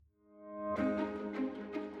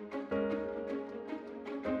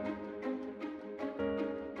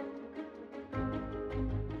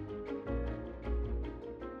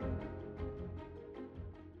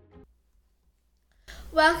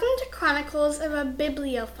Welcome to Chronicles of a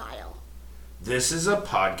Bibliophile. This is a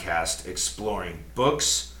podcast exploring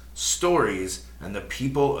books, stories, and the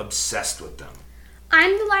people obsessed with them.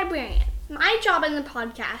 I'm the librarian. My job in the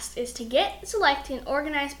podcast is to get, select, and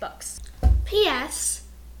organize books. P.S.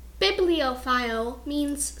 Bibliophile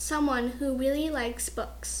means someone who really likes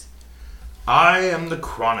books. I am the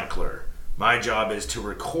chronicler. My job is to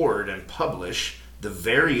record and publish the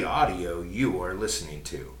very audio you are listening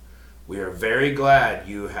to. We are very glad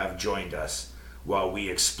you have joined us while we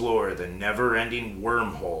explore the never-ending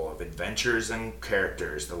wormhole of adventures and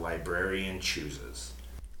characters the librarian chooses.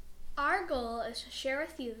 Our goal is to share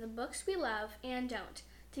with you the books we love and don't,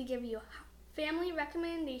 to give you family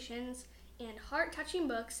recommendations and heart-touching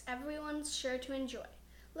books everyone's sure to enjoy.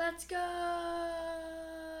 Let's go!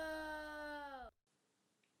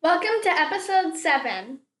 Welcome to episode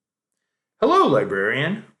 7. Hello,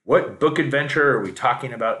 librarian. What book adventure are we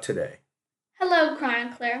talking about today? Hello,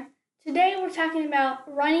 chronicler. Today we're talking about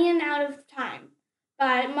Running Out of Time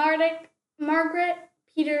by Margaret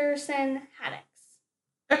Peterson Haddix.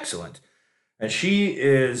 Excellent. And she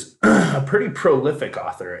is a pretty prolific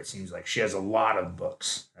author, it seems like. She has a lot of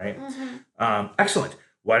books, right? Mm-hmm. Excellent.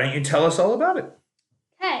 Why don't you tell us all about it?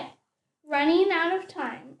 Okay. Running Out of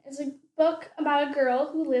Time is a book about a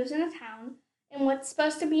girl who lives in a town in what's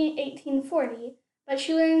supposed to be 1840, but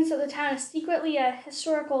she learns that the town is secretly a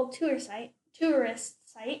historical tourist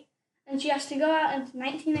site, and she has to go out into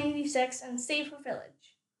 1996 and save her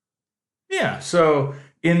village. Yeah, so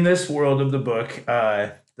in this world of the book,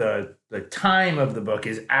 the time of the book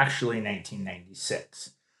is actually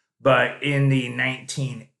 1996. But in the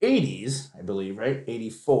 1980s, I believe, right?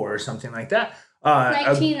 84 or something like that.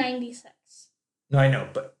 1996. No, I know,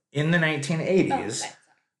 but in the 1980s,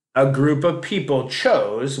 a group of people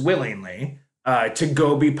chose willingly to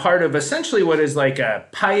go be part of essentially what is like a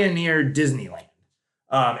pioneer Disneyland.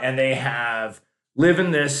 And they live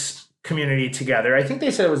in this community together. I think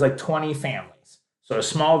they said it was like 20 families. So a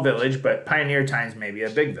small village, but pioneer times maybe a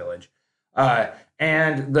big village.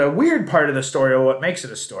 And the weird part of the story, or what makes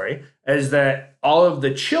it a story, is that all of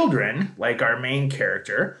the children, like our main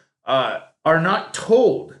character, are not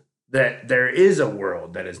told that there is a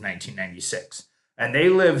world that is 1996. And they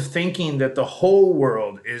live thinking that the whole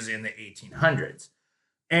world is in the 1800s.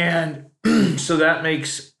 And so that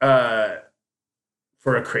makes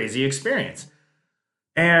for a crazy experience.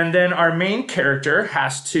 And then our main character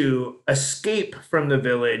has to escape from the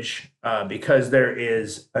village because there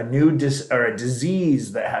is a new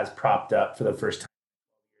disease that has propped up for the first time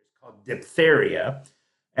called diphtheria.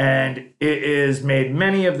 And it has made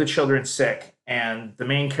many of the children sick. And the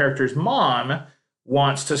main character's mom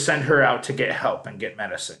wants to send her out to get help and get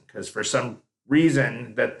medicine. Because for some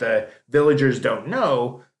reason that the villagers don't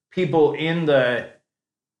know, people who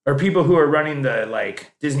are running the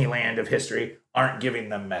like Disneyland of history aren't giving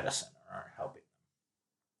them medicine or aren't helping them.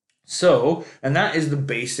 So, and that is the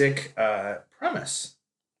basic premise.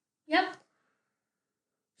 Yep.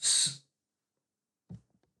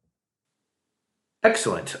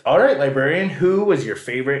 Excellent. All right, librarian, who was your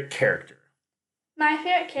favorite character? My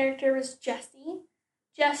favorite character was Jessie.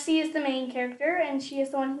 Jessie is the main character, and she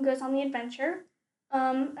is the one who goes on the adventure.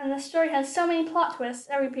 And the story has so many plot twists,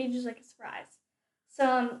 every page is like a surprise.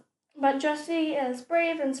 But Jessie is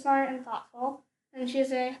brave and smart and thoughtful, and she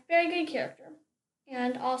is a very good character.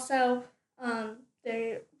 And also,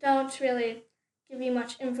 they don't really give you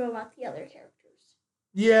much info about the other characters.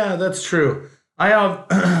 Yeah, that's true. I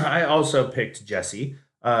also picked Jessie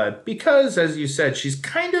because, as you said, she's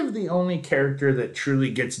kind of the only character that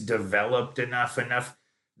truly gets developed enough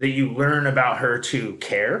that you learn about her to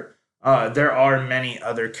care. There are many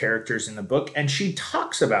other characters in the book, and she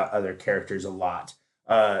talks about other characters a lot.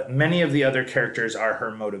 Many of the other characters are her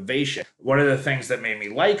motivation. One of the things that made me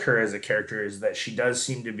like her as a character is that she does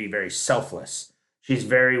seem to be very selfless. She's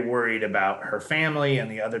very worried about her family and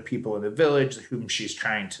the other people in the village whom she's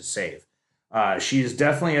trying to save. She is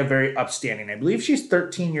definitely a very upstanding. I believe she's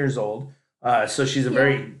 13 years old, so she's a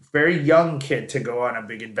very, very young kid to go on a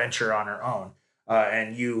big adventure on her own.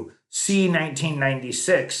 And you see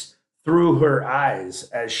 1996 through her eyes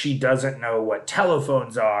as she doesn't know what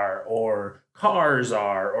telephones are or cars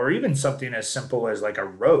are, or even something as simple as like a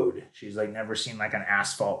road. She's like never seen like an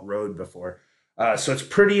asphalt road before. So it's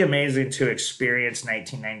pretty amazing to experience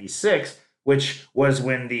 1996, which was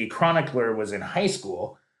when the chronicler was in high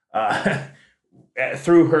school,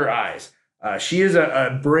 through her eyes. She is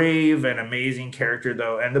a brave and amazing character,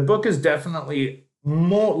 though, and the book is definitely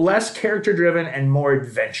less character driven and more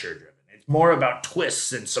adventure driven. It's more about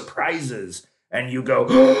twists and surprises, and you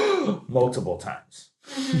go multiple times.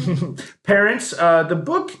 Parents, the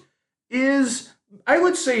book is I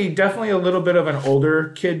would say definitely a little bit of an older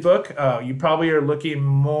kid book. You probably are looking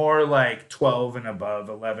more like 12 and above,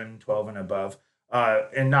 11, 12 and above,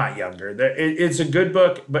 and not younger. It's a good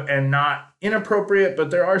book, but and not inappropriate,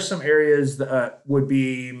 but there are some areas that would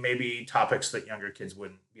be maybe topics that younger kids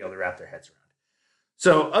wouldn't be able to wrap their heads around.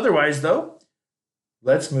 So otherwise, though,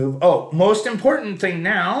 let's move. Oh, most important thing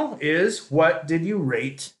now is what did you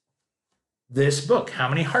rate this book? How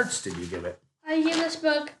many hearts did you give it? I give this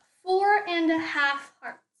book 4.5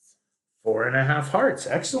 hearts. 4.5 hearts.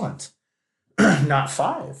 Excellent. Not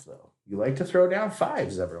 5, though. You like to throw down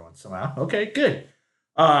 5s every once in a while. Okay, good.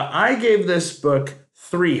 I gave this book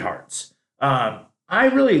 3 hearts. I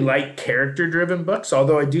really like character-driven books,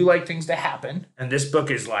 although I do like things to happen. And this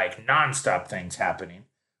book is like nonstop things happening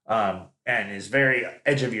and is very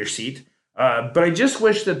edge of your seat. But I just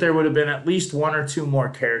wish that there would have been at least 1 or 2 more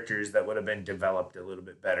characters that would have been developed a little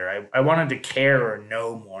bit better. I wanted to care or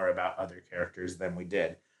know more about other characters than we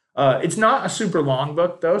did. It's not a super long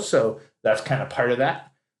book, though, so that's kind of part of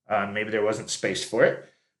that. Maybe there wasn't space for it.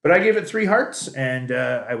 But I gave it 3 hearts, and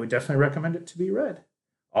I would definitely recommend it to be read.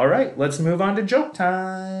 All right, let's move on to joke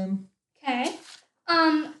time. Okay.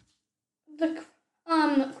 The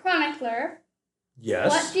chronicler.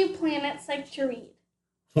 Yes. What do planets like to read?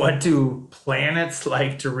 What do planets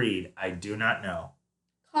like to read? I do not know.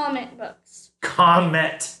 Comet books.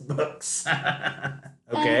 Comet books.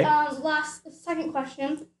 Okay. And second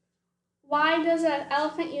question. Why does an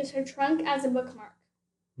elephant use her trunk as a bookmark?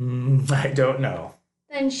 I don't know.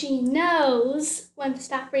 Then she knows when to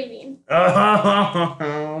stop reading.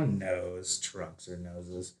 Oh, nose. Trunks or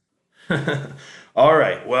noses. All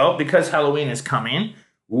right. Well, because Halloween is coming,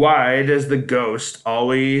 why does the ghost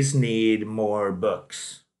always need more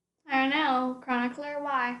books? I don't know. Chronicler,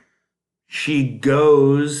 why? She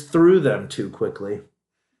goes through them too quickly.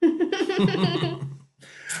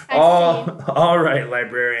 All right,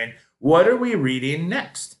 librarian. What are we reading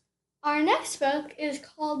next? Our next book is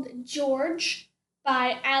called George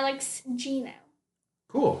by Alex Gino.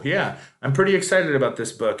 Cool. Yeah. I'm pretty excited about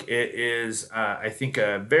this book. It is, I think,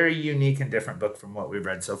 a very unique and different book from what we've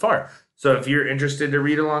read so far. So if you're interested to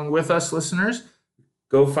read along with us, listeners,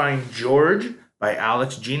 go find George by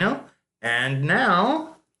Alex Gino. And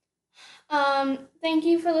now... Thank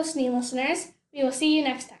you for listening, listeners. We will see you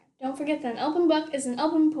next time. Don't forget that an open book is an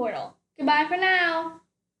open portal. Goodbye for now.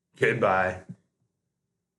 Goodbye.